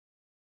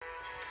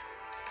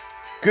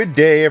Good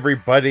day,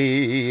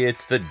 everybody.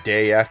 It's the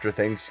day after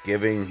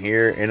Thanksgiving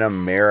here in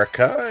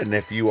America. And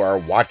if you are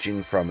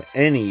watching from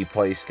any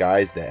place,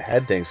 guys, that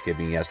had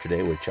Thanksgiving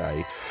yesterday, which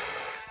I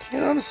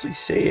can't honestly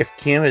say if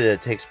Canada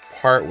takes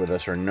part with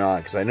us or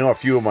not, because I know a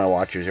few of my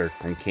watchers are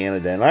from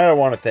Canada. And I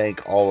want to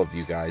thank all of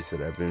you guys that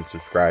have been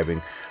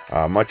subscribing.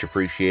 Much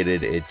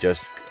appreciated. It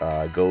just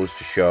goes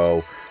to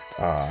show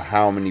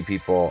how many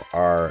people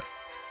are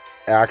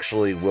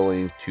actually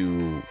willing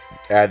to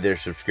add their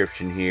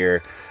subscription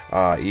here,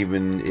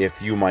 even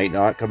if you might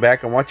not come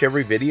back and watch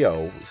every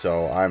video.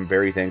 So I'm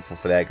very thankful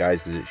for that,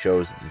 guys, because it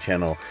shows that the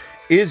channel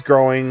is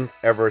growing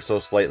ever so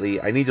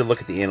slightly. I need to look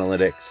at the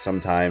analytics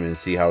sometime and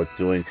see how it's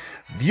doing.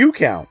 View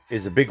count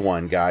is a big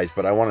one, guys,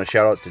 but I want to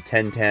shout out to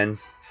 1010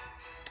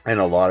 and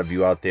a lot of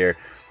you out there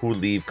who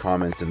leave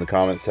comments in the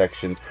comment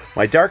section.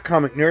 My Dark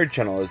Comic Nerd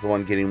channel is the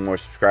one getting more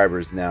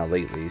subscribers now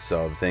lately.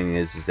 So the thing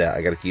is that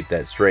I got to keep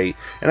that straight.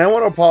 And I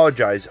want to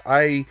apologize.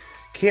 I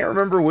can't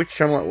remember which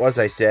channel it was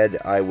I said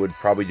I would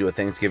probably do a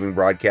Thanksgiving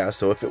broadcast.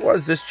 So if it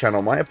was this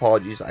channel, my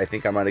apologies. I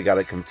think I might have got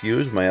it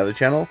confused, my other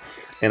channel.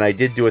 And I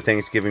did do a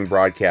Thanksgiving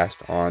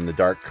broadcast on the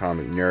Dark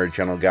Comic Nerd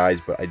channel,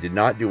 guys, but I did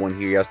not do one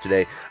here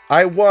yesterday.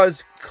 I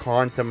was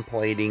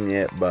contemplating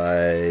it,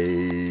 but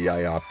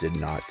I opted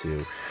not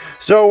to.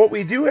 So what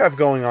we do have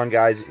going on,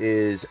 guys,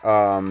 is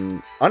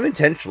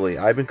unintentionally,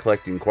 I've been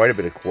collecting quite a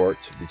bit of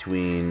quartz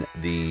between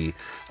the,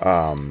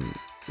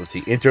 let's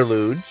see,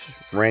 interludes,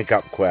 rank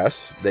up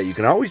quests that you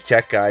can always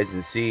check, guys,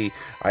 and see.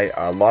 I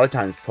a lot of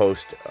times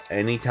post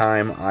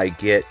anytime I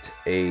get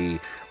a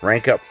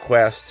rank up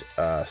quest,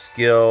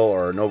 skill,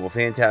 or noble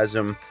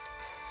phantasm,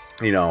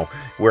 you know,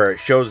 where it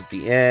shows at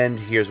the end,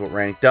 here's what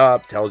ranked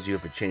up, tells you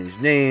if it changed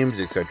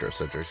names, etc,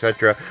 etc,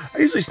 etc. I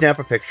usually snap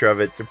a picture of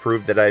it to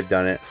prove that I've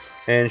done it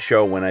and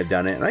show when I've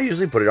done it, and I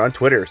usually put it on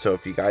Twitter. So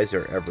if you guys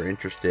are ever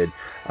interested,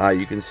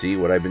 you can see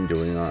what I've been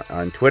doing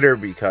on Twitter,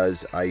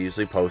 because I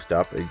usually post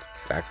up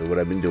exactly what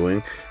I've been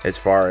doing as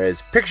far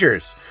as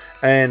pictures.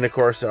 And of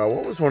course,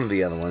 what was one of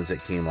the other ones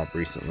that came up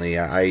recently?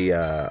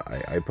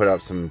 I put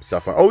up some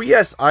stuff on. Oh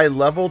yes, I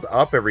leveled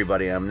up,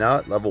 everybody. I'm now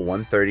at level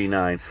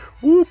 139.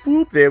 Whoop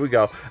whoop. There we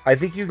go. I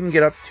think you can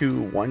get up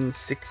to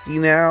 160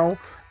 now.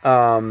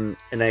 And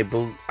I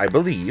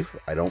believe,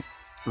 I don't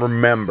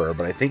remember,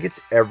 but I think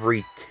it's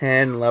every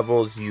 10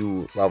 levels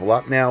you level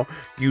up now,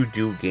 you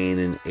do gain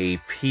an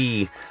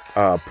AP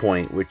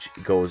point, which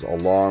goes a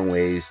long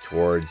ways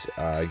towards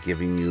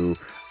giving you,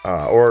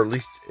 or at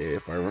least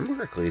if I remember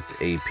correctly, it's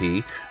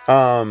AP.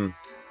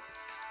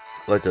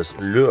 Let us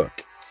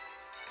look.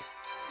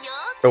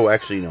 Oh,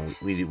 actually, no,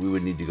 we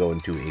would need to go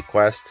into a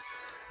quest.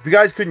 If you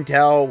guys couldn't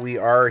tell, we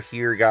are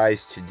here,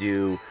 guys, to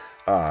do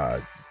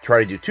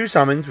try to do 2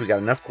 summons. We got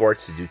enough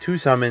quartz to do 2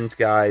 summons,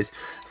 guys,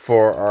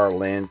 for our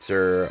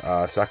Lancer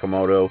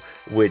Sakamoto,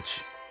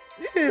 which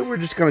we're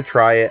just going to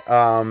try it.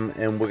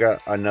 And we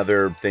got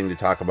another thing to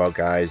talk about,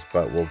 guys,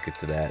 but we'll get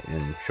to that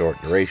in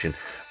short duration.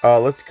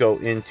 Let's go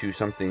into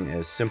something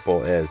as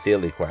simple as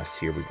daily quests.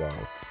 Here we go.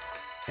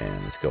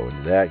 And let's go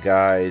into that,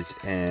 guys.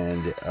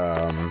 And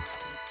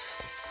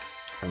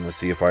let's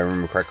see if I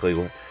remember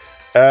correctly.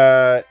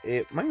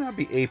 It might not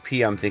be AP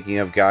I'm thinking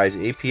of, guys.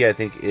 AP, I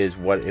think, is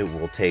what it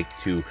will take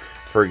to,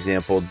 for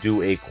example,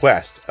 do a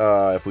quest.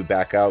 If we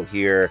back out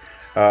here,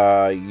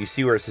 you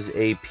see where it says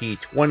AP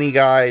 20,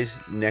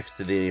 guys, next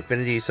to the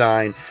infinity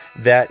sign.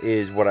 That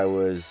is what I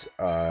was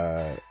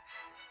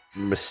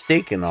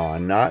mistaken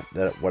on, not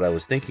that what I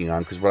was thinking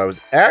on, because what I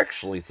was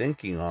actually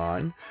thinking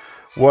on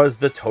was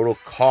the total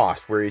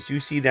cost. Whereas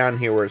you see down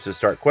here where it says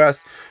start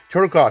quest,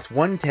 total cost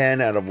 110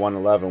 out of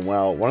 111.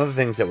 Well, one of the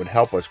things that would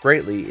help us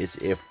greatly is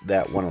if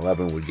that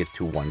 111 would get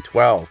to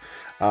 112.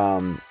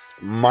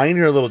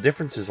 Minor little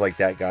differences like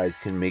that, guys,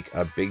 can make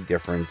a big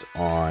difference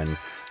on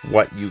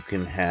what you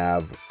can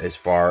have as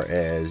far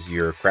as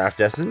your craft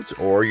essence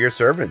or your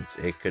servants.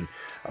 It could,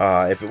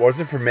 if it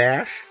wasn't for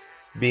Mash,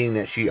 being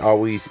that she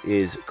always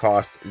is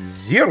cost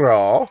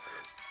 0,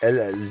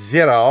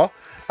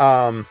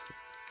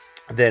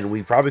 then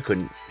we probably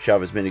couldn't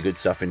shove as many good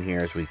stuff in here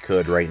as we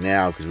could right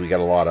now, because we got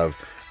a lot of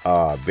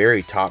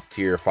very top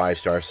tier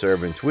 5-star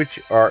servants,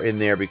 which are in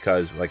there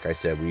because, like I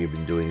said, we've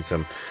been doing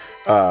some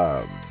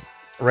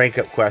rank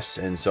up quests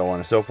and so on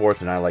and so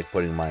forth, and I like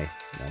putting my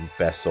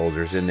best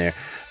soldiers in there.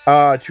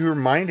 To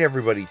remind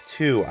everybody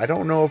too, I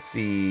don't know if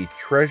the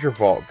treasure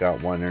vault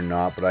got one or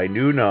not, but I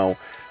do know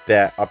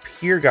that up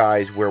here,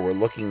 guys, where we're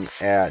looking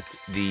at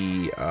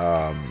the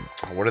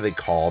what do they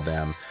call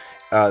them,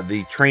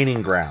 the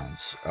training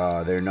grounds,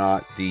 they're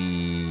not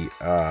the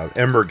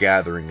Ember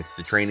Gathering, it's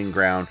the training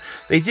ground.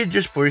 They did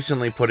just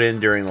recently put in,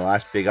 during the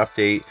last big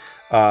update,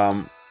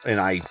 and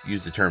I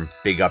use the term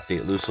big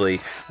update loosely,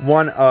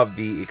 one of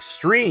the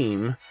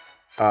extreme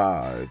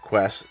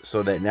quests,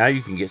 so that now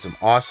you can get some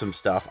awesome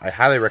stuff. I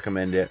highly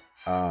recommend it.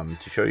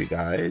 To show you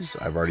guys,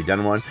 I've already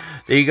done one.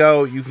 There you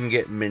go. You can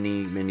get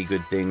many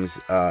good things,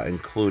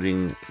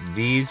 including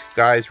these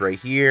guys right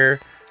here,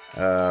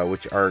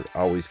 which are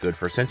always good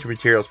for sentry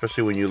material,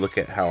 especially when you look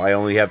at how I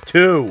only have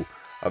 2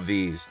 of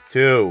these.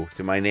 2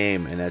 to my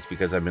name, and that's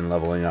because I've been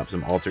leveling up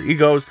some alter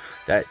egos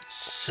that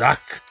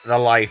suck the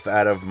life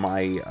out of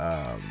my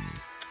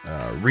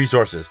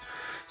resources.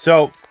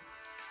 So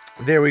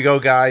there we go,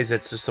 guys.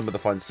 That's just some of the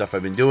fun stuff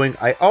I've been doing.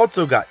 I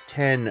also got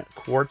 10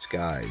 quartz,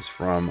 guys,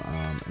 from,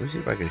 let me see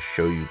if I can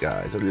show you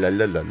guys. And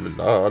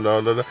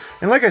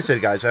like I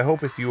said, guys, I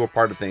hope if you were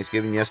part of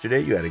Thanksgiving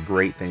yesterday, you had a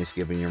great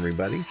Thanksgiving,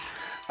 everybody.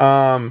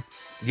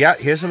 Yeah,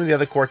 here's some of the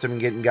other quartz I've been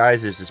getting,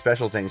 guys. There's a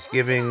special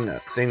Thanksgiving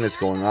thing that's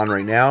going on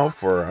right now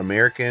for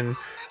American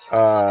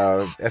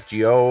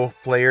FGO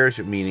players,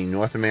 meaning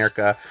North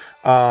America.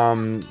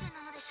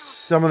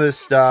 Some of this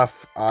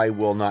stuff I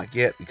will not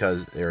get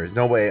because there is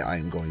no way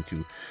I'm going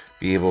to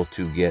be able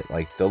to get,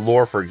 like, the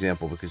lore, for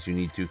example, because you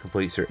need to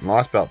complete certain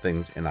Lost Belt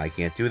things, and I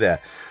can't do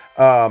that.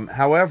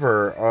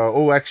 However,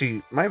 oh,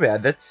 actually, my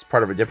bad. That's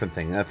part of a different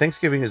thing.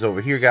 Thanksgiving is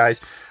over here, guys,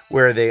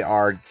 where they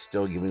are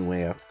still giving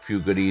away a few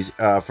goodies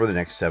for the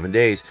next 7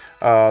 days.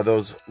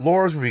 Those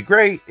lures would be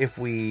great if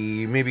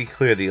we maybe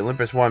clear the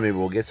Olympus one. Maybe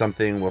we'll get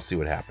something. We'll see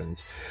what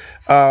happens.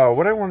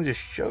 What I wanted to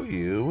show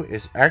you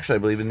is actually, I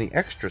believe, in the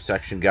extra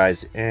section,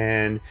 guys.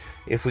 And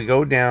if we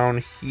go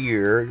down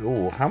here,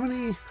 oh, how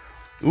many?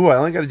 Ooh, I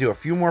only got to do a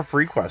few more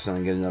free quests and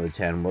then get another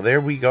 10. Well,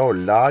 there we go.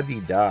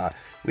 La-di-da.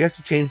 We have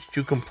to change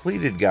to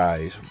completed,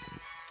 guys.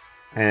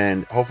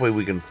 And hopefully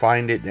we can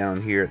find it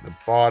down here at the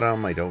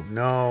bottom. I don't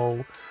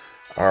know.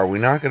 Are we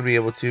not going to be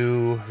able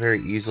to very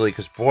easily?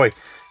 Because, boy,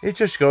 it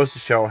just goes to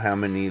show how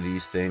many of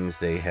these things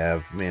they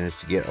have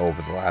managed to get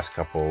over the last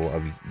couple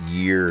of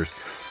years.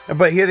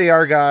 But here they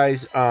are,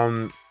 guys.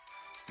 You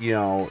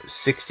know,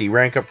 60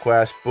 rank up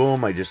quests.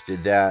 Boom, I just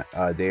did that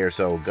a day or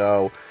so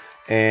ago.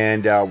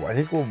 And I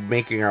think we're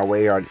making our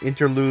way on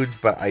interludes,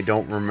 but I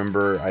don't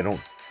remember. I don't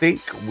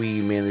think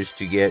we managed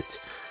to get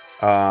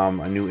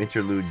a new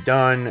interlude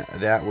done.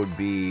 That would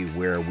be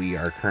where we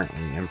are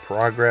currently in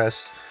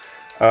progress.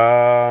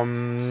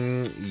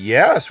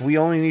 Yes, we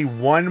only need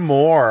one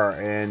more,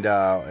 and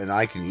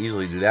I can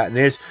easily do that. And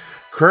there's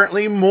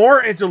currently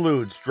more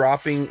interludes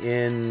dropping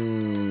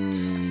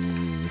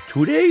in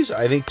 2 days.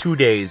 I think 2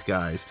 days,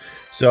 guys.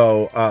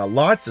 So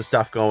lots of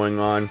stuff going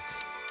on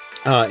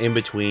in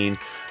between.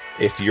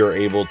 If you're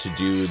able to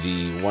do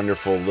the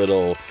wonderful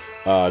little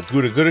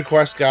Gouda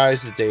quest,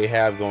 guys, that they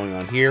have going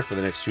on here for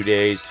the next 2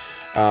 days.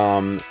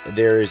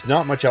 There is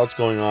not much else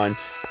going on.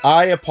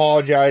 I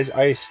apologize.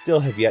 I still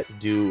have yet to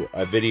do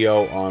a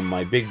video on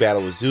my big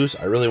battle with Zeus.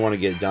 I really want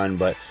to get it done,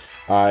 but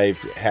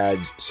I've had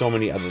so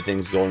many other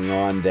things going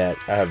on that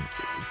have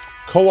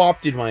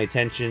co-opted my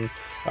attention,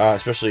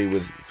 especially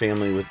with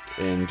family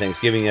and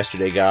Thanksgiving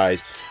yesterday,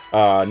 guys.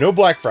 No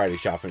Black Friday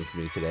shopping for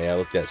me today. I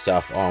looked at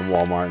stuff on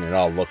Walmart and it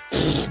all looked,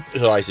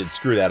 so I said,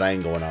 screw that, I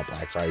ain't going out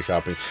Black Friday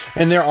shopping.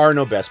 And there are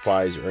no Best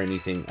Buys or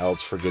anything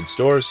else for good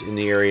stores in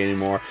the area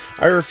anymore.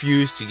 I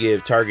refuse to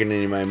give Target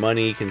any of my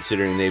money,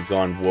 considering they've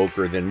gone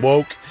woker than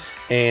woke.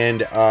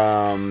 And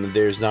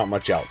there's not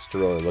much else to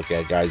really look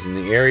at, guys, in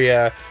the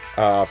area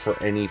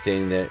for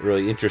anything that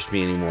really interests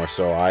me anymore.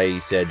 So I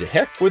said,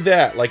 heck with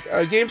that. Like,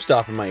 a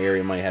GameStop in my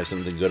area might have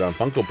something good on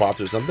Funko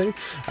Pops or something.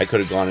 I could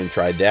have gone and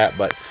tried that,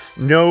 but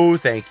no,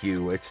 thank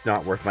you. It's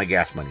not worth my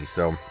gas money.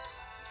 So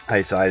I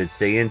decided to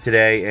stay in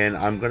today, and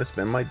I'm going to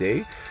spend my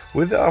day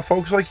with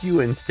folks like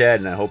you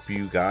instead. And I hope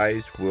you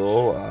guys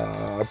will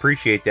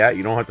appreciate that.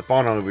 You don't have to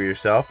fall over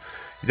yourself.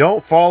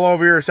 Don't fall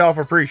over yourself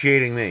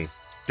appreciating me.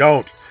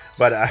 Don't.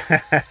 But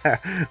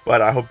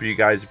but I hope you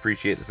guys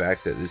appreciate the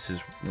fact that this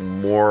is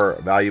more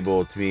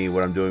valuable to me,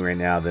 what I'm doing right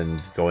now, than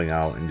going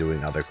out and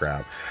doing other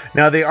crap.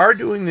 Now, they are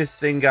doing this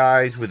thing,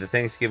 guys, with the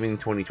Thanksgiving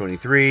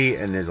 2023,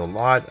 and there's a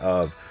lot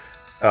of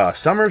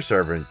summer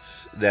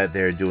servants that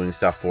they're doing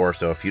stuff for.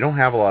 So if you don't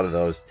have a lot of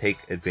those, take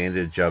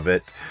advantage of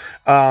it.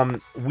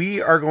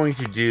 We are going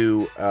to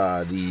do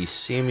the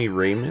Sammy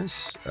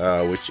Ramis,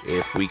 which,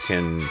 if we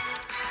can...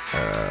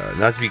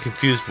 not to be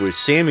confused with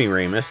Sammy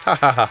Ramis.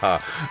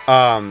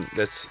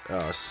 That's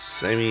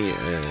Sammy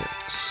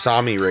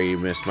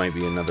Ramis might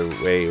be another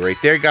way right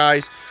there,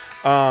 guys.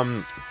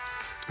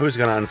 Who's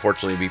going to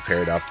unfortunately be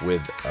paired up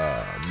with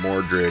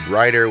Mordred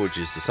Rider, which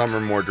is the Summer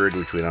Mordred,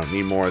 which we don't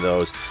need more of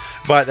those.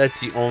 But that's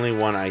the only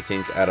one, I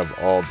think, out of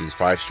all these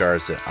 5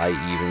 stars that I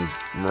even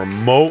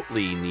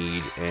remotely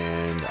need,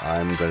 and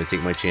I'm going to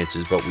take my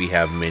chances. But we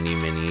have many,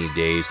 many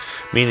days,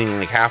 meaning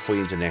like halfway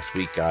into next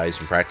week, guys,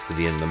 and practically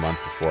the end of the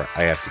month before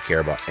I have to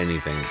care about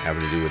anything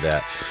having to do with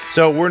that.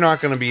 So we're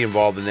not going to be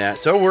involved in that.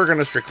 So we're going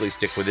to strictly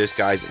stick with this,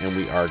 guys, and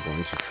we are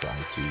going to try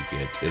to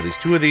get at least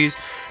 2 of these.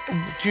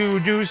 To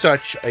do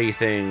such a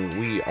thing,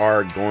 we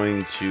are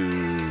going to...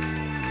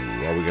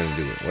 Are we going to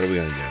do it? What are we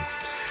going to do?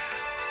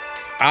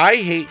 I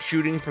hate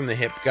shooting from the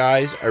hip,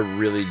 guys. I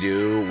really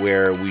do,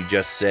 where we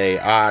just say,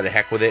 to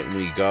heck with it, and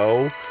we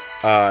go.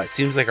 It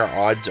seems like our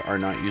odds are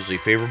not usually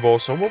favorable.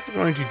 So what we're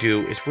going to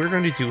do is we're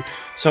going to do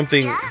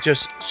something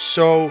just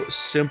so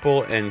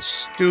simple and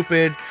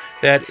stupid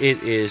that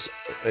it is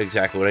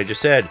exactly what I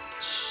just said.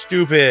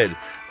 Stupid.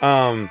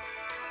 We're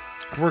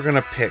going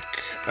to pick...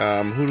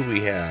 who do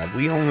we have?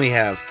 We only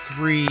have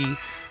 3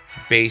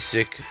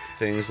 basic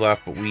things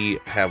left, but we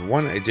have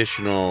 1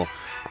 additional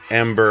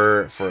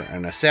Ember for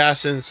an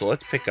assassin. So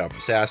let's pick up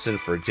assassin.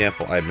 For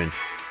example,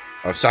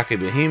 Sake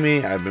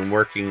Bahimi, I've been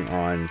working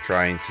on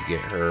trying to get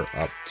her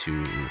up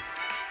to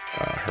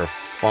her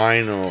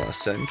final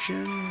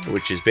ascension,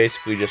 which is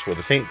basically just where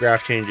the paint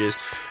graph changes.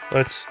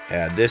 Let's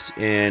add this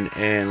in,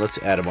 and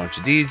let's add a bunch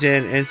of these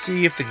in and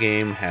see if the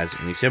game has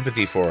any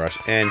sympathy for us.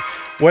 And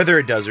whether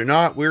it does or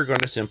not, we're going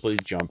to simply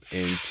jump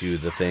into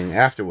the thing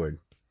afterward.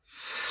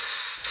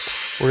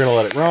 We're going to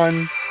let it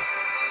run.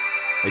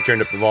 I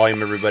turned up the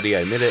volume, everybody.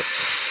 I admit it.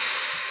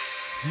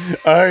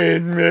 I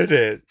admit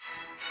it.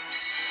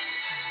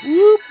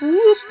 Whoop,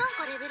 whoop.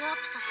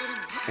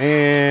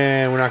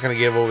 And we're not going to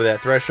give over that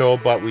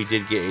threshold, but we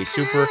did get a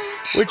super,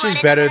 which is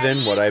better than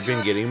what I've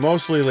been getting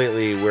mostly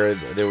lately, where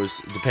there was,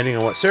 depending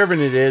on what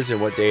servant it is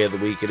and what day of the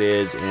week it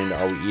is, and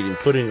are we eating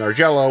pudding or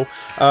jello,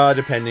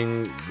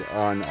 depending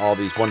on all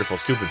these wonderful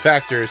stupid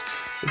factors,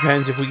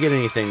 depends if we get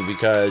anything,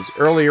 because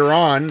earlier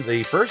on,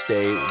 the first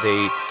day,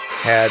 they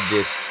had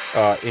this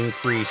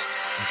increased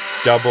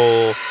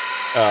double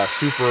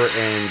super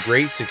and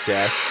great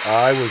success.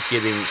 I was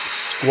getting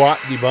squat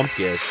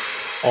debumpkiss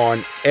on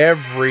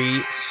every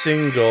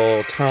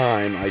single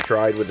time I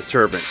tried with the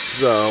servant.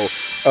 So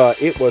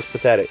it was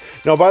pathetic.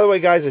 Now, by the way,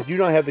 guys, I do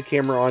not have the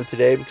camera on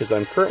today because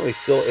I'm currently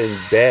still in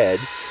bed.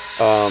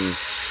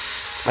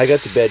 I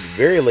got to bed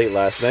very late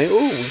last night.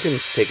 Ooh, we can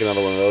take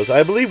another one of those.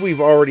 I believe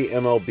we've already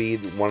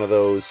MLB'd one of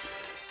those,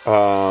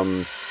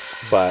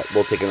 but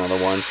we'll take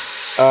another one.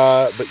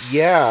 But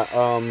yeah,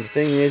 the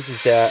thing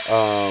is that,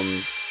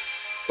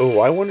 oh,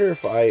 I wonder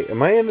if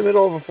am I in the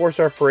middle of a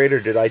 4-star parade, or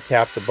did I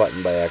tap the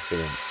button by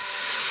accident?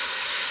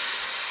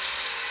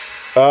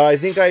 I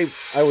think I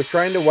was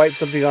trying to wipe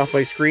something off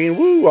my screen.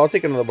 Woo, I'll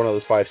take another one of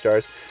those 5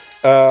 stars.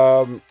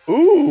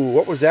 Ooh,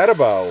 what was that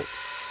about?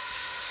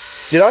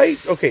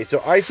 Okay,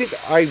 so I think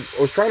I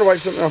was trying to wipe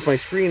something off my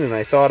screen, and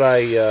I thought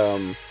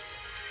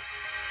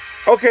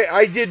okay,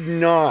 I did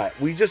not.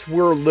 We just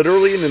were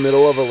literally in the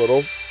middle of a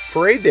little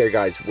parade there,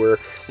 guys, where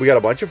we got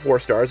a bunch of 4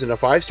 stars and a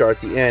 5-star at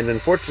the end.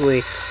 Unfortunately,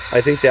 I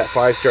think that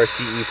 5-star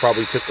CE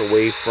probably took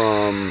away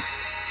from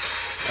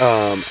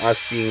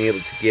us being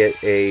able to get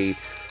a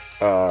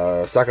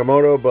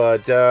Sakamoto,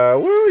 but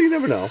well, you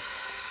never know.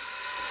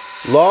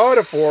 Lot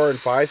of 4 and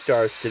 5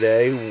 stars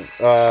today.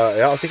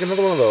 Yeah, I'll take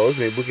another one of those.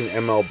 Maybe we can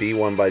MLB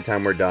one by the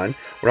time we're done.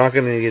 We're not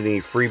going to get any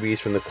freebies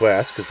from the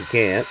quest because we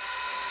can't.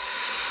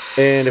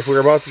 And if we're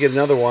about to get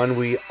another one,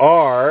 we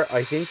are.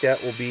 I think that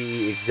will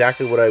be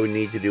exactly what I would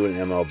need to do in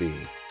MLB.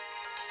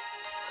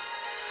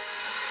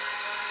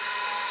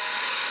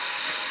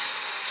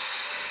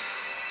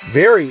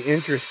 Very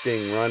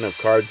interesting run of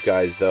cards,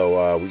 guys,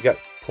 though. We got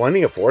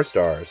plenty of 4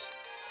 stars.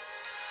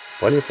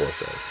 Plenty of 4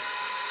 stars.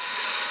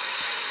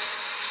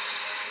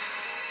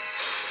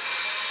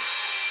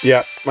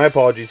 Yeah, my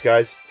apologies,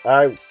 guys.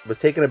 I was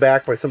taken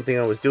aback by something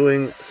I was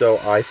doing, so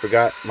I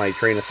forgot my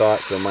train of thought,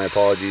 so my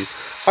apologies.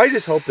 I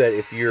just hope that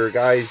if your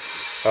guys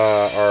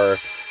are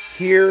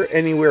here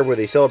anywhere where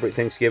they celebrate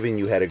Thanksgiving,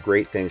 you had a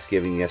great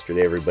Thanksgiving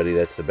yesterday, everybody.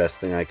 That's the best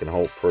thing I can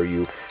hope for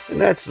you, and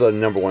that's the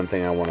 #1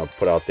 thing I want to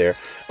put out there.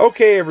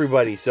 Okay,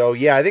 everybody, so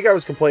yeah, I think I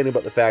was complaining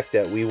about the fact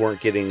that we weren't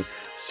getting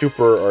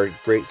super or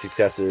great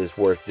successes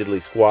worth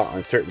diddly squat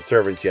on certain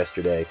servants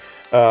yesterday.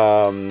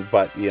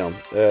 But, you know,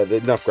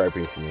 enough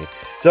griping for me.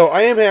 So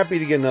I am happy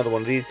to get another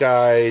one of these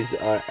guys.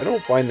 I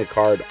don't find the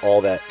card all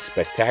that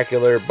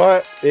spectacular,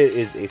 but it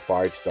is a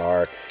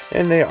 5-star,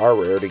 and they are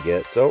rare to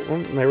get. So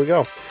there we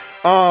go.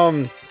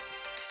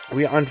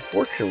 We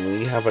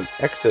unfortunately have an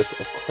excess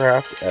of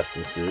craft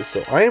essences,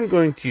 so I am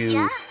going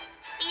to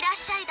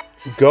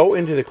go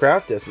into the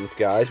craft essence,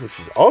 guys, which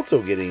is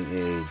also getting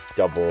a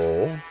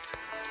double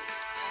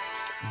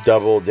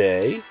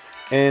day.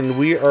 And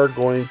we are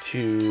going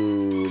to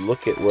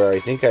look at where I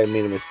think I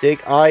made a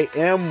mistake. I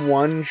am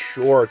 1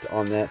 short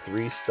on that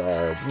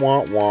 3-star.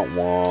 Wah, wah,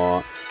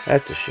 wah.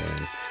 That's a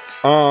shame.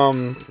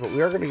 But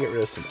we are going to get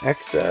rid of some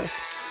excess.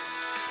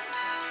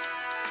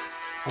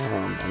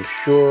 I'm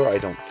sure I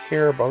don't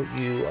care about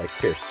you. I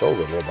care so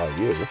little about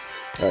you.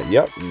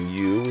 Yep, and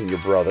you and your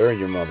brother and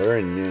your mother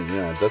and, you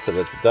know,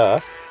 da-da-da-da-da.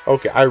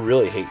 Okay, I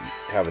really hate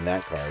having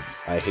that card.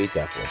 I hate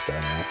that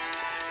 4-star now.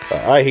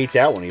 I hate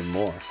that one even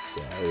more.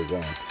 So, there we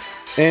go.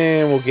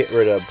 And we'll get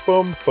rid of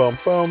boom, boom,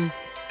 boom,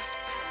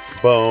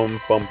 boom,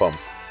 boom, boom,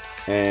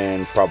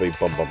 and probably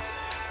boom, boom.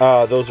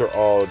 Those are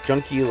all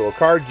junky little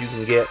cards you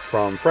can get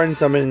from friend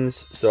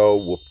summons, so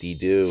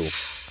whoop-de-doo.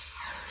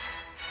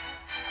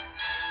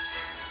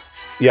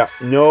 Yeah,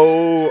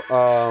 no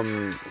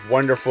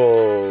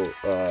wonderful,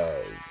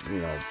 you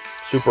know,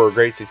 super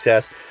great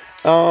success.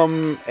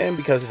 And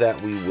because of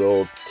that, we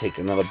will take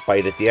another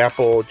bite at the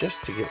apple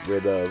just to get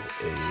rid of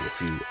a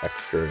few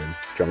extra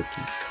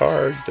junky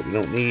cards that we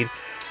don't need.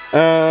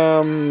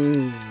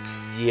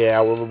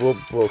 Yeah,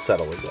 we'll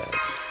settle with that.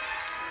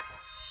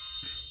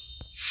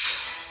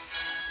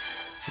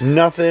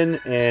 Nothing,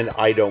 and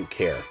I don't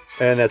care.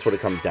 And that's what it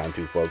comes down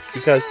to, folks,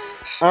 because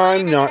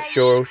I'm not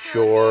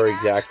sure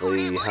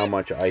exactly how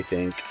much I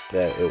think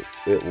that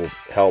it will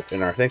help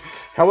in our thing.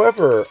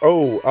 However,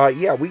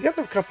 yeah, we got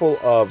a couple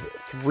of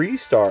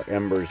 3-star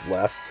embers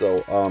left,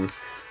 so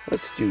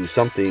let's do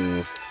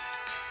something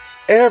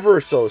ever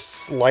so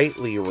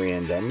slightly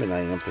random, and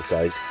I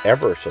emphasize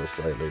ever so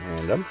slightly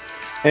random.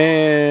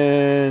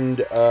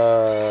 And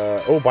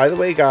oh, by the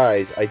way,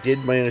 guys, I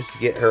did manage to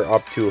get her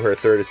up to her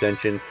 3rd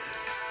ascension.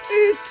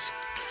 It's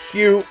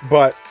cute,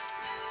 but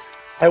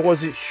I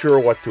wasn't sure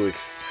what to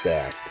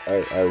expect.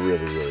 I really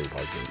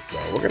wasn't. So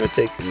we're going to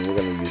take and we're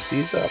going to use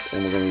these up,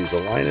 and we're going to use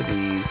a line of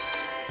these,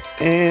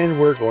 and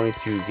we're going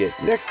to get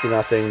next to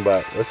nothing,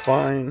 but that's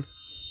fine.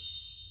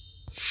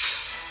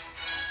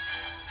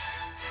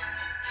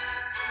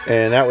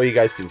 And that way you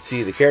guys can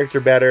see the character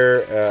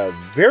better.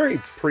 Very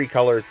pretty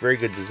colors, very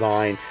good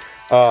design.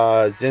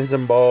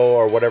 Zenzenbo,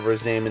 or whatever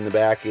his name in the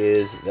back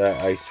is,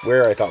 I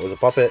swear I thought was a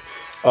puppet,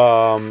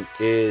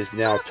 is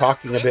now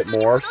talking a bit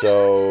more,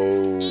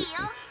 so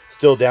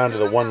still down to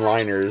the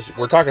one-liners.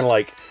 We're talking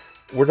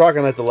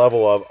at the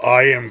level of,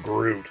 I am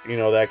Groot, you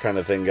know, that kind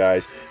of thing,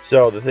 guys.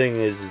 So the thing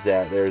is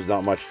that there's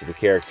not much to the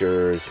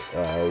character's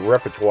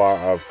repertoire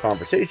of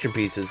conversation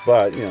pieces,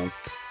 but, you know,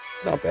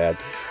 not bad.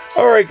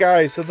 Alright,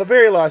 guys, so the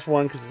very last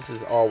one, because this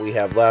is all we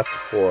have left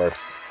for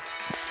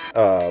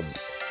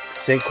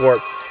St.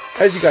 Quartz.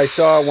 As you guys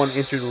saw, one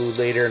interlude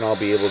later, and I'll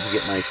be able to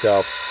get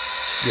myself,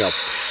 you know,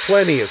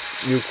 plenty of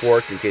new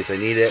quartz in case I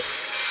need it.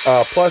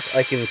 Plus,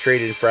 I can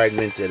trade in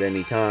fragments at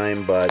any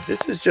time, but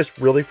this is just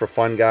really for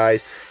fun,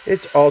 guys.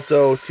 It's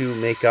also to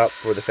make up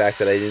for the fact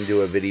that I didn't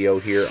do a video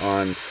here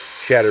on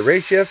Shattered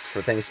Ray Shift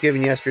for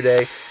Thanksgiving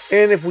yesterday.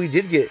 And if we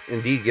did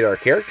indeed get our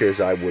characters,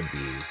 I would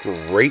be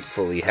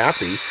gratefully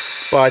happy.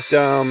 But,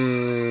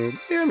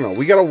 you know,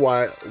 we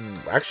gotta,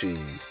 actually,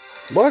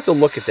 we'll have to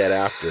look at that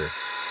after.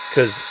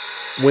 Because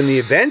when the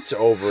event's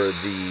over,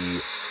 the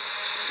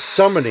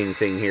summoning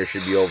thing here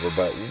should be over.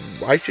 But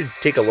I should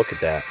take a look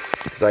at that.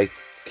 Because I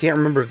can't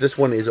remember if this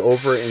one is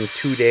over in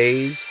 2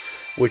 days,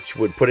 which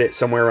would put it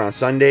somewhere around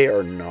Sunday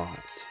or not.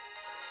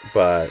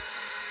 But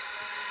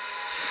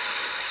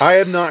I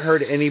have not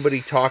heard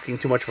anybody talking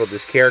too much about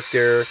this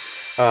character.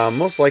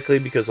 Most likely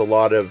because a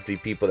lot of the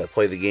people that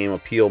play the game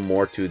appeal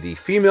more to the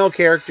female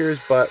characters,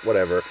 but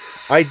whatever.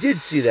 I did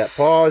see that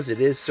pause. It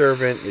is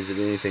Servant. Is it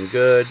anything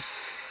good?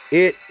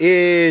 It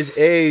is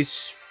a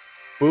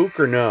spook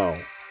or no?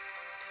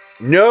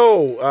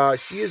 No,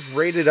 she is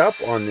rated up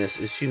on this,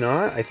 is she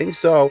not? I think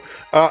so.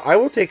 I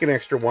will take an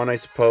extra one, I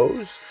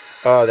suppose.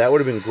 That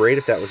would have been great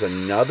if that was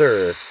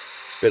another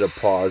bit of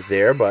pause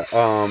there, but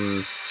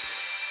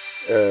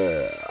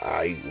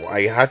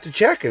I have to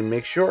check and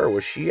make sure.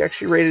 Was she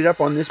actually rated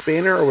up on this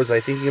banner, or was I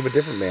thinking of a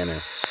different banner?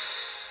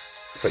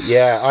 But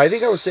yeah, I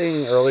think I was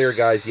saying earlier,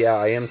 guys, yeah,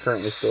 I am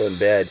currently still in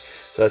bed,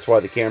 so that's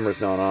why the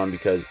camera's not on,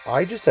 because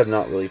I just have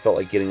not really felt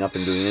like getting up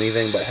and doing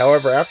anything. But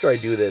however, after I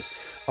do this,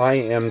 I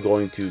am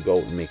going to go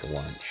and make a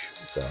lunch.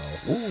 So,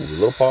 ooh, a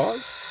little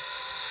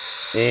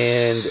pause.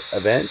 And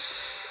event.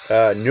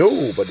 No,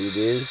 but it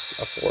is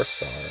a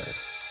 4-star.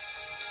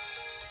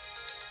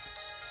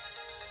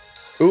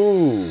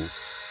 Ooh.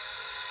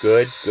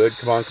 Good.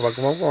 Come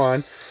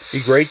on.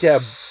 Be great to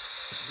have,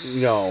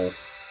 you know,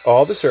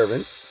 all the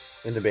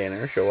servants in the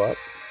banner show up.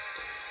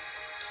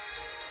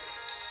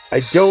 I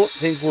don't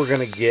think we're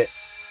going to get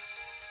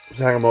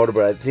Sakamoto,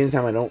 but at the same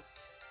time, I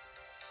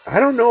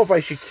don't know if I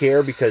should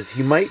care, because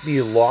he might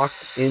be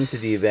locked into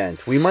the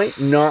event. We might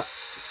not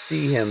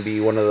see him be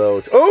one of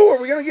those. Oh,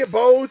 are we going to get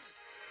both?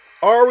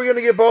 Are we going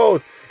to get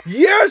both?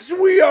 Yes,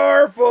 we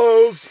are,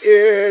 folks.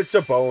 It's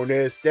a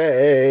bonus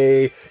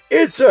day.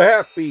 It's a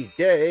happy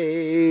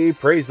day.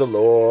 Praise the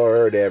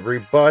Lord,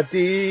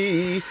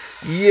 everybody.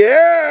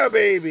 Yeah,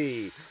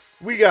 baby.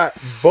 We got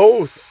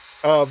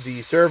both of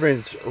the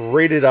servants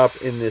rated up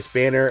in this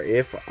banner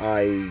if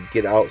I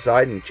get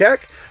outside and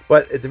check.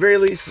 But at the very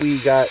least, we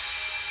got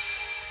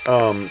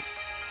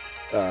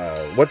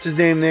what's his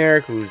name there,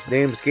 whose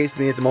name escapes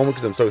me at the moment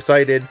because I'm so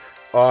excited,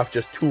 off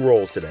just 2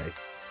 rolls today.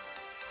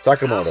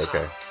 Sakamoto,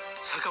 okay.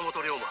 Sakamoto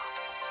Ryoma.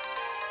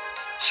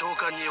 召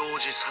喚に応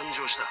じ参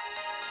上した。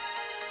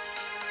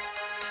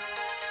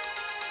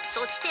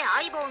そして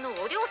相棒のお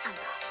嬢さん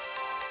だ。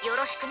よ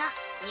ろしくな、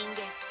人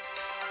間。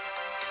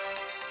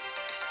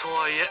と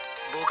はいえ、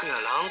僕が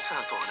ランサ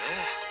ーとはね。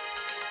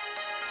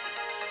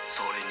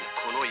それに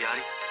この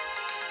槍。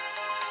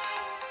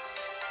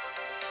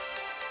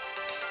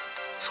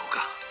そう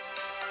か。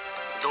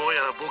どう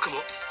やら僕も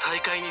大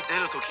会に出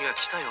る時が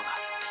来たようだ。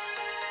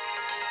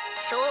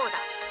そうだ。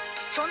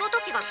その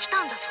時が来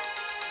たんだぞ。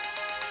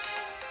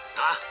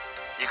あ、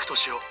行くと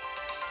しよう。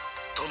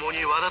共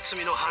にわだつ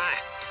みの腹へ。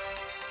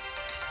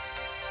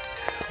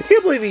I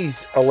can't believe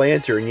he's a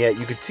lancer, and yet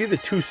you could see the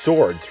 2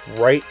 swords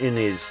right in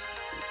his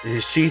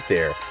sheath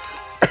there.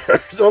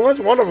 So unless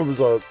one of them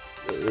is a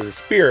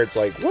spear, it's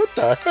like, what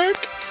the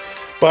heck?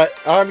 But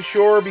I'm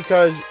sure,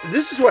 because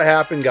this is what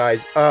happened,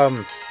 guys.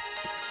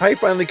 I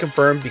finally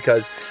confirmed,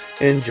 because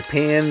in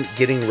Japan,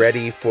 getting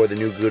ready for the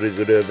new Guda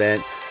Guda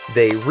event,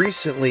 they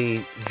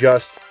recently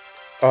just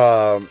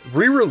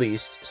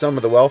re-released some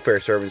of the welfare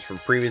servants from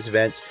previous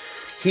events.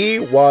 He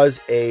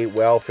was a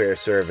welfare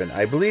servant.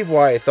 I believe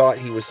why I thought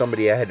he was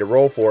somebody I had to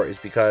roll for is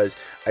because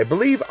I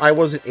believe I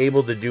wasn't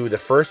able to do the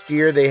first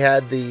year they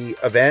had the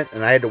event,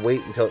 and I had to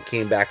wait until it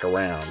came back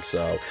around.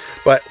 So,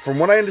 but from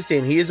what I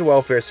understand, he is a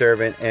welfare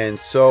servant, and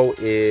so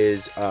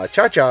is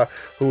Cha-Cha,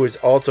 who is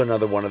also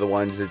another one of the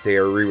ones that they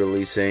are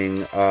re-releasing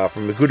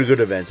from the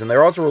Good events. And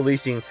they're also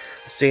releasing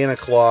Santa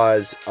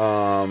Claus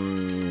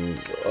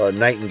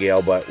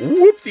Nightingale, but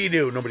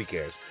whoop-de-doo, nobody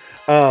cares.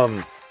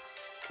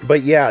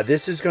 But yeah,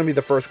 this is going to be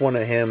the first one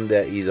of him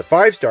that he's a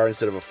 5-star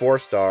instead of a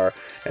 4-star,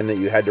 and that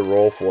you had to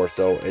roll for.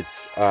 So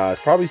it's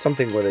probably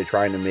something where they're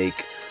trying to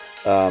make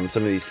some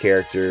of these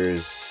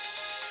characters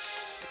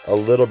a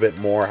little bit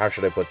more, how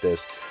should I put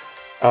this,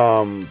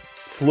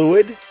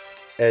 fluid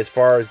as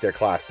far as their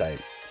class type,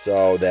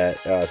 so that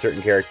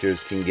certain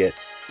characters can get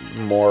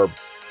more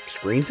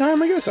screen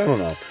time, I guess. I don't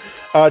know.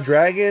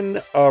 Dragon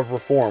of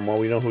Reform. Well,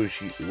 we know who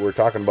we're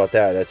talking about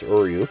that. That's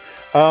Uryu.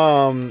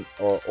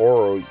 Or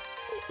Oro.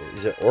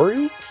 Is it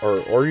Oryu or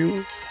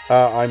Oryu?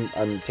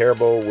 I'm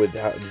terrible with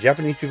how the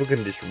Japanese people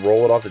can just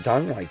roll it off the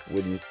tongue. Like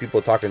when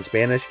people talk in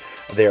Spanish,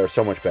 they are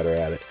so much better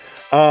at it.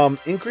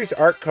 Increase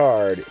art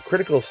card,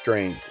 critical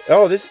strength.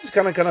 Oh, this is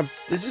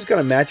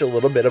gonna match a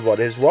little bit of what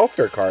his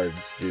welfare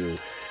cards do.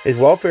 His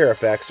welfare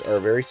effects are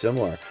very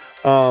similar.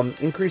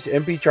 Increase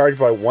MP charge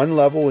by 1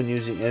 level when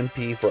using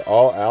MP for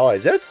all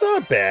allies. That's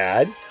not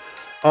bad.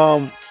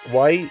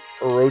 White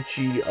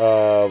Orochi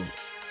of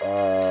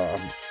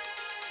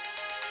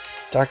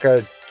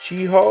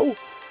Takachiho.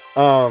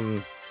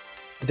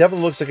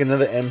 Definitely looks like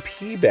another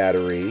MP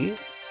battery.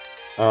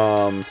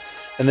 And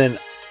then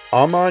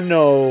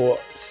Amano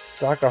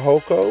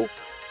Sakahoko,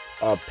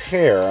 a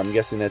pair. I'm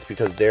guessing that's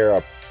because they're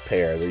a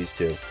pair, these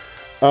two.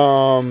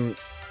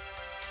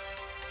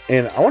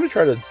 And I want to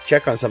try to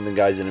check on something,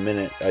 guys, in a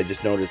minute. I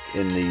just noticed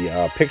in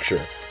the picture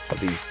of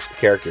these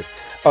characters.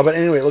 But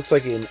anyway, it looks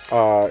like an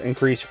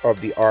increase of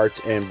the arts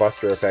and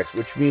buster effects,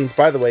 which means,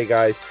 by the way,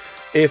 guys,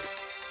 if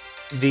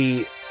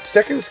the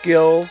second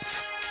skill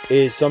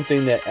is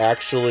something that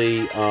actually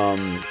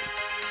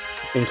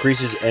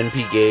increases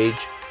NP gauge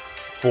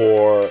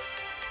for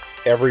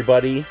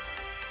everybody,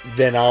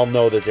 then I'll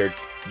know that they're,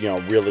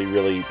 really,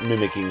 really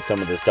mimicking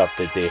some of the stuff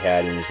that they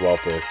had in his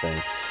welfare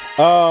thing.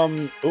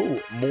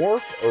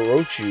 Morph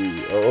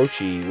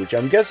Orochi, which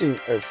I'm guessing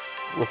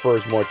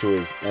refers more to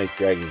his nice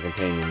dragon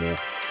companion there.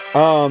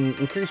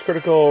 Increase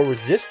critical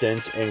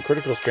resistance and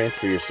critical strength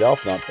for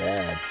yourself, not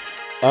bad.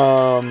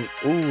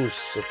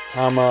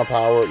 Satama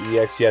Power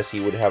EX. Yes, he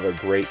would have a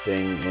great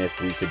thing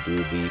if we could do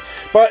the...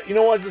 But, you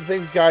know what, the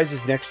things, guys,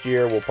 is next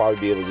year we'll probably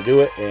be able to do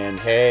it, and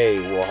hey,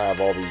 we'll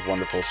have all these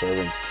wonderful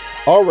servants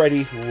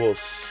already who will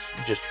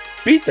just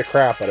beat the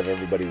crap out of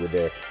everybody with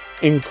their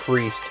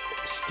increased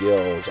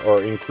skills,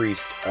 or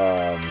increased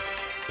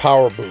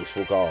power boost,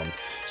 we'll call them.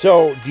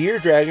 So, Deer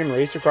Dragon,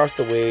 Race Across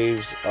the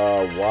Waves,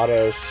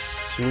 Wada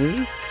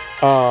Sui,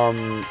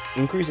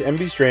 increase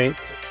MB strength,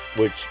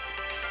 which...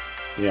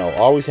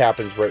 always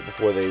happens right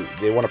before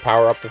they want to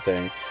power up the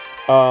thing.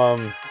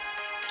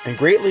 And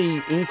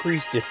greatly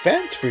increase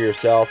defense for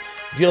yourself.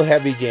 Deal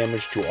heavy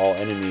damage to all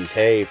enemies.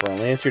 Hey, for a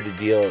Lancer to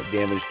deal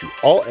damage to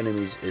all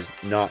enemies is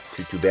not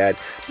too bad,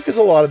 because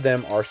a lot of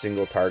them are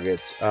single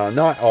targets.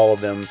 Not all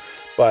of them,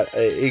 but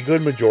a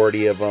good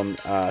majority of them.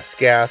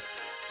 Scath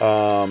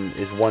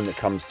is one that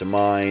comes to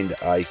mind.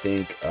 I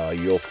think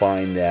you'll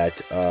find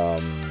that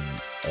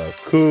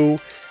Ku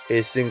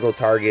is single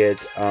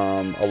target.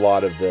 A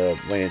lot of the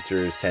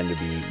Lancers tend to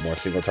be more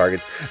single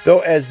targets, though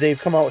as they've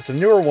come out with some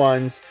newer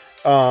ones,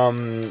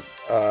 I'm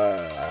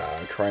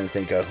trying to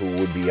think of who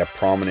would be a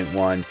prominent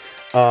one.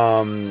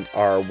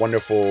 Our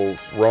wonderful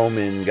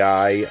Roman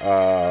guy,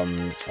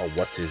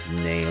 what's his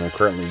name? I'm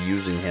currently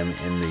using him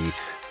in the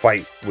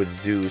fight with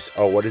Zeus.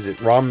 What is it?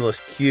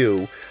 Romulus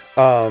Q.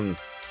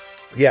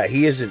 Yeah,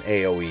 he is an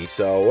AoE,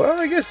 so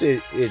I guess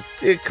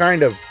it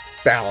kind of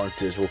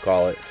balances, we'll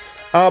call it.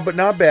 But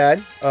not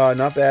bad.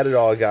 Not bad at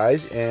all,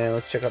 guys. And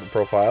let's check out the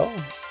profile.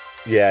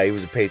 Yeah, he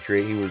was a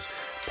Patriot. He was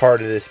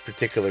part of this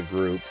particular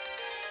group.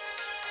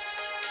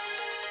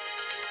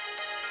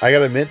 I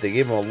gotta admit, they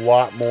gave him a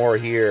lot more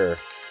here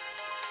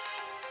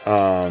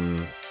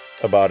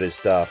about his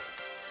stuff.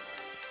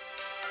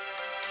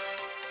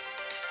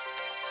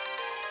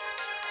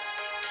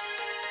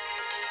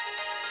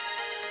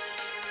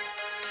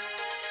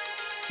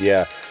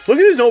 Yeah. Look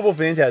at his Noble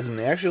Phantasm.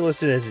 They actually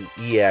listed it as an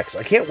EX.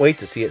 I can't wait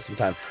to see it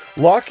sometime.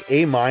 Luck,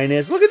 A-.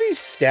 Look at these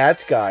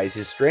stats, guys.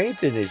 His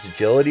strength and his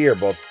agility are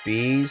both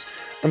Bs.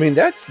 I mean,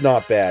 that's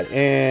not bad.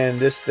 And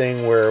this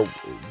thing where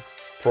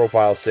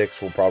Profile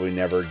 6 will probably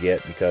never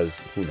get, because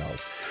who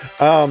knows.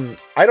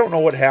 I don't know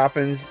what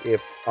happens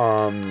if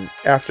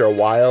after a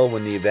while,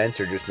 when the events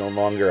are just no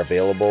longer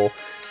available,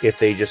 if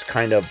they just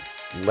kind of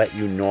let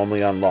you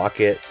normally unlock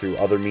it through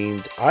other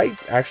means. I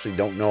actually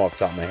don't know off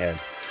the top of my head.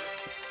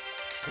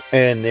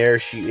 And there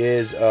she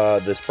is.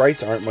 The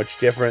sprites aren't much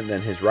different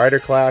than his rider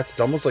class.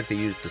 It's almost like they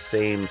use the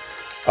same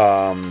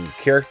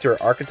character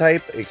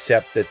archetype,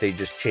 except that they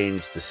just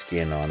changed the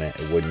skin on it.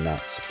 It would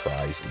not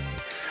surprise me.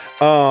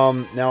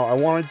 Now I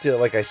wanted to,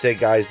 like I said,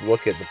 guys,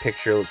 look at the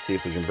picture. Let's see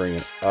if we can bring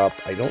it up.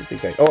 I don't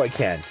think I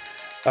can.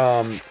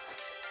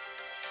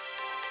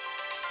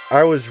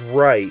 I was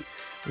right.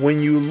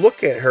 When you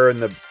look at her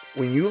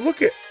when you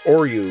look at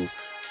Oryu,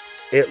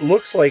 it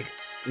looks like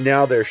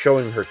now they're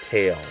showing her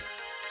tail.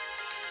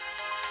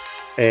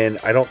 And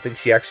I don't think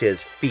she actually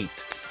has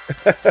feet.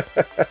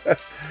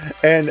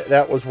 And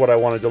that was what I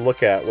wanted to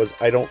look at, was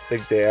I don't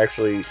think they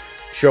actually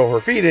show her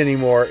feet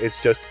anymore.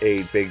 It's just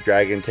a big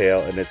dragon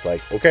tail, and it's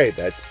like, okay,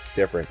 that's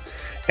different.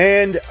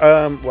 And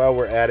while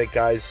we're at it,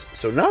 guys,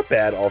 so not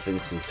bad, all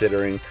things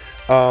considering.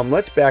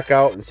 Let's back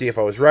out and see if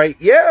I was right.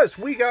 Yes,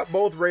 we got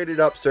both rated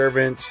up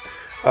servants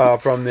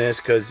from this,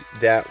 because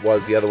that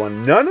was the other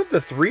one. None of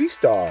the 3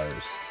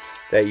 stars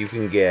that you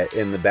can get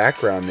in the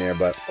background there,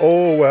 but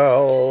oh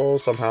well,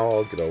 somehow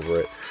I'll get over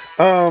it.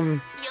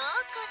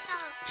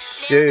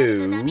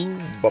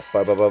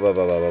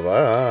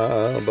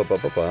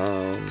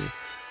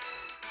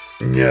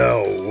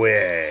 No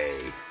way.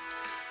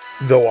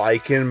 Though I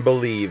can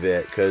believe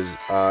it, because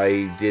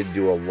I did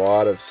do a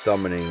lot of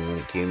summoning when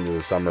it came to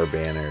the summer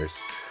banners.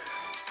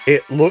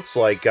 It looks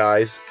like,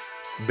 guys,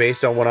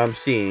 based on what I'm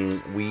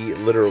seeing, we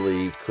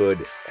literally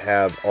could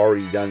have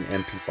already done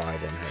MP5 on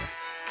her.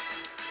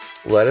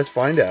 Let us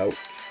find out.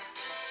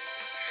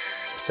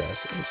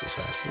 Assassins.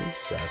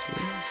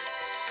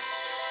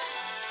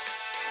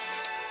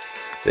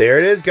 There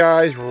it is,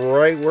 guys,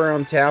 right where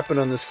I'm tapping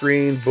on the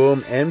screen.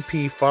 Boom,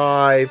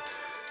 MP5,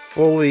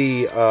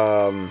 fully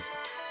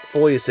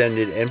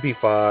ascended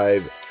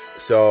MP5.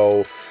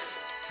 So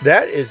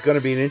that is going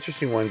to be an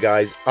interesting one,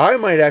 guys. I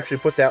might actually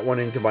put that one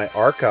into my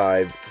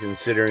archive,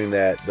 considering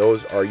that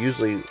those are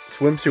usually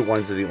swimsuit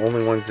ones are the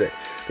only ones that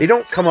they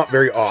don't come up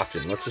very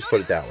often. Let's just put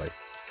it that way.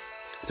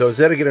 So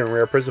instead of getting a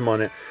rare prism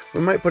on it,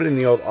 we might put it in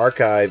the old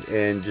archive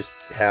and just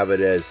have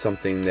it as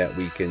something that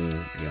we can,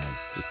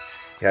 just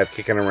have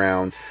kicking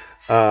around.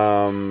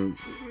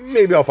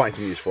 Maybe I'll find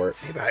some use for it.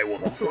 Maybe I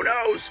won't. Who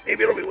knows?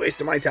 Maybe it'll be a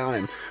waste of my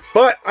time.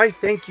 But I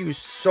thank you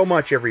so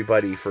much,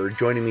 everybody, for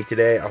joining me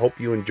today. I hope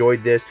you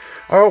enjoyed this.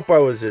 I hope I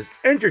was as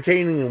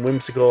entertaining and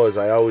whimsical as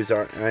I always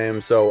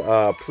am.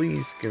 So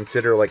please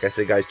consider, like I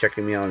said, guys,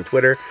 checking me out on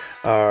Twitter.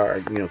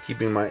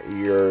 Keeping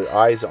your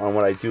eyes on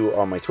what I do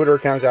on my Twitter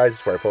account, guys.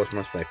 It's where I post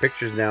most of my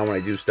pictures now when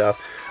I do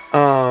stuff.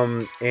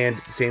 And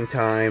at the same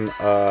time,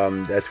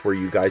 that's where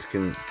you guys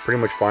can pretty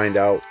much find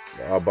out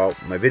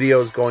about my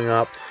videos going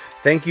up.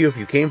 Thank you if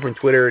you came from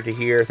Twitter to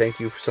here. Thank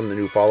you for some of the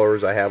new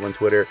followers I have on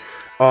Twitter.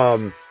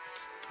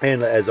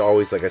 And as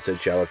always, like I said,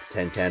 shout out to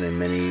 1010 and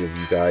many of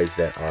you guys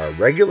that are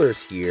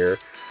regulars here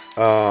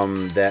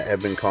that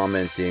have been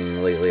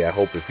commenting lately. I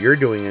hope if you're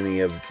doing any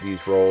of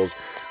these roles,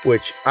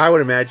 which I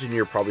would imagine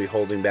you're probably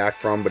holding back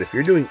from, but if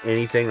you're doing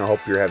anything, I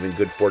hope you're having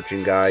good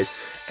fortune,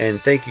 guys. And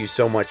thank you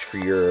so much for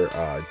your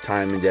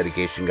time and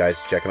dedication,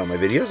 guys, to checking out my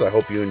videos. I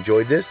hope you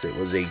enjoyed this. It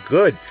was a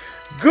good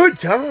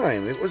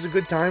time. It was a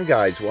good time,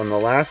 guys. On the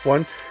last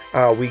one,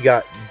 we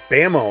got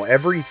bammo,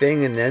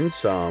 everything and then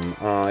some.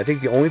 I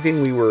think the only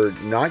thing we were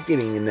not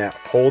getting in that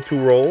whole 2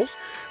 rolls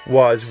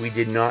was we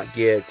did not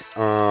get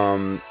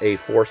a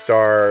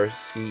 4-star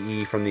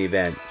CE from the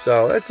event.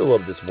 So that's a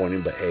little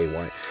disappointing, but hey,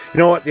 why? You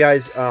know what,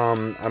 guys?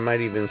 I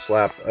might even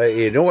slap.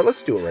 You know what?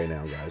 Let's do it right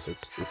now, guys.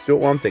 Let's do it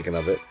while I'm thinking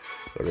of it.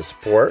 Go to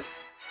support,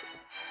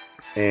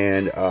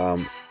 and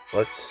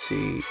let's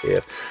see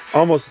if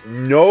almost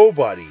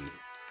nobody,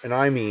 and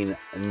I mean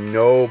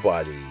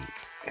nobody,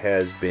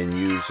 has been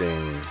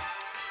using.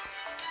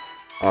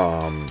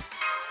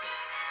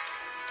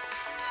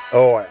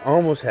 Oh, I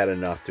almost had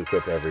enough to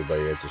equip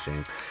everybody. That's a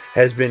shame.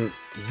 Has been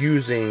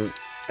using.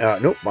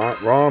 Nope,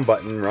 wrong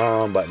button.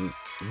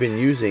 Been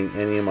using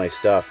any of my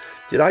stuff.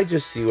 Did I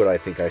just see what I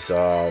think I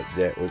saw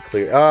that would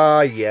clear?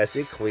 Yes,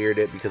 it cleared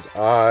it because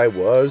I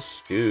was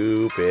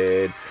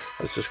stupid.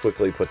 Let's just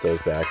quickly put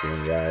those back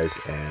in, guys.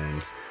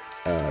 And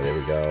there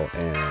we go.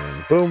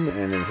 And boom.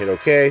 And then hit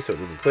OK so it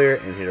doesn't clear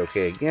it. And hit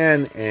OK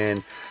again.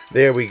 And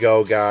there we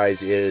go,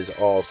 guys. It is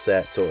all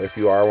set. So if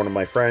you are one of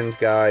my friends,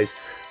 guys,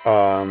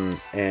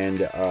 and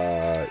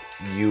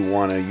you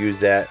want to use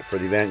that for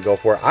the event, go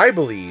for it. I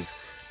believe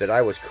that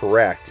I was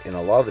correct. And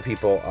a lot of the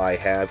people I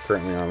have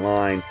currently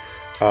online,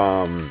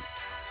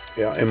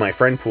 in my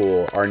friend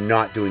pool, are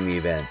not doing the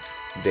event.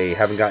 They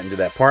haven't gotten to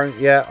that part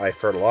yet. I've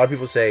heard a lot of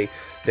people say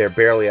they're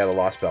barely at a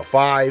Lost Belt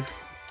 5.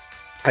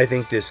 I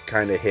think this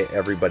kind of hit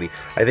everybody.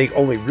 I think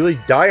only really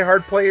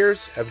diehard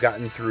players have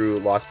gotten through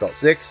Lost Belt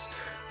 6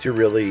 to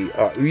really...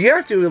 you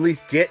have to at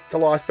least get to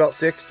Lost Belt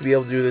 6 to be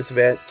able to do this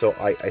event. So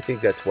I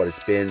think that's what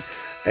it's been.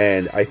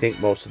 And I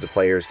think most of the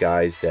players,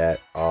 guys, that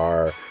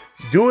are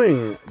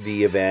doing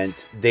the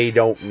event, they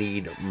don't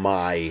need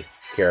my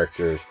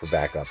characters for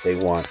backup. They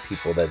want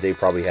people that they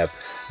probably have.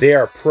 They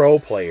are pro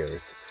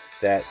players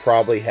that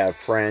probably have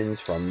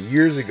friends from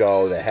years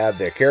ago that have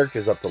their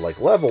characters up to like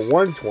level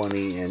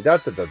 120 and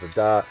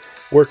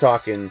We're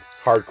talking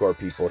hardcore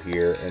people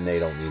here, and they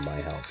don't need my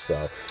help.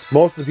 So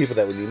most of the people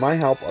that would need my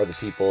help are the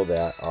people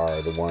that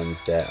are the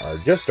ones that are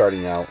just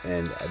starting out,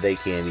 and they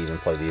can't even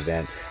play the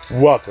event.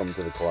 Welcome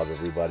to the club,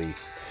 everybody.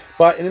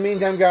 But in the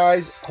meantime,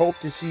 guys, hope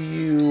to see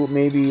you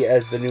maybe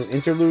as the new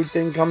interlude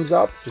thing comes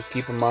up. Just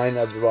keep in mind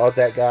about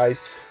that,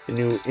 guys. The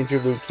new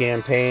interlude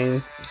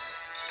campaign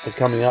is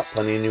coming up.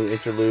 Plenty of new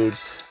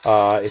interludes.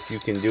 If you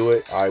can do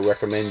it, I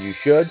recommend you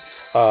should.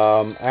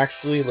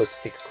 Actually, let's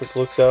take a quick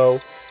look, though,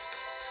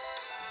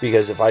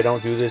 because if I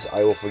don't do this,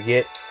 I will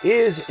forget.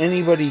 Is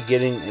anybody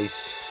getting a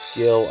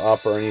skill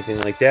up or anything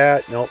like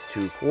that? Nope,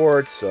 2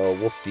 quartz, so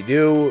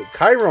whoop-de-doo.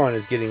 Chiron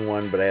is getting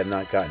one, but I have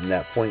not gotten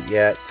that point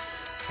yet.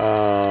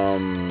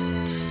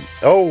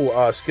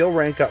 Skill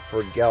rank up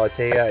for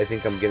Galatea. I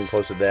think I'm getting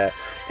close to that.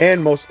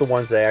 And most of the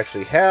ones I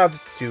actually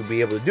have to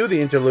be able to do the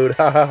interlude,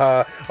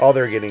 all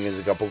they're getting is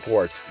a couple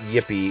quartz.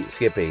 Yippee,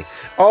 skippy.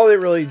 All they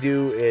really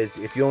do is,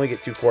 if you only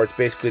get 2 quartz,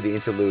 basically the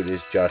interlude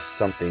is just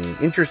something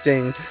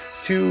interesting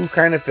to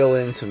kind of fill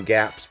in some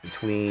gaps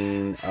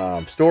between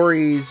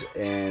stories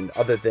and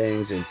other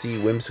things, and see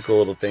whimsical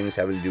little things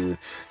having to do with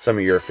some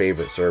of your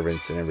favorite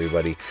servants and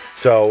everybody.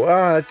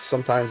 So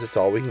sometimes it's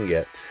all we can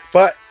get.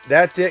 But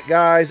that's it,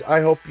 guys.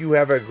 I hope you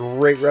have a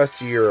great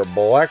rest of your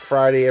Black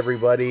Friday,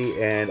 everybody,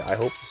 and I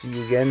hope to see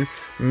you again.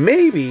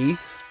 Maybe,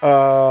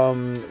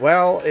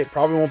 well, it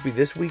probably won't be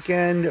this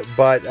weekend,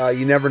 but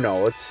you never know.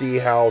 Let's see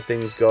how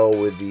things go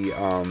with the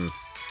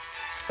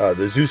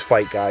Zeus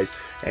fight, guys,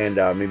 and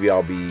maybe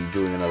I'll be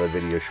doing another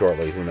video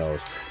shortly. Who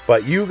knows?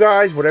 But you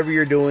guys, whatever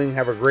you're doing,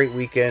 have a great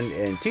weekend,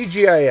 and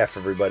TGIF,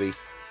 everybody.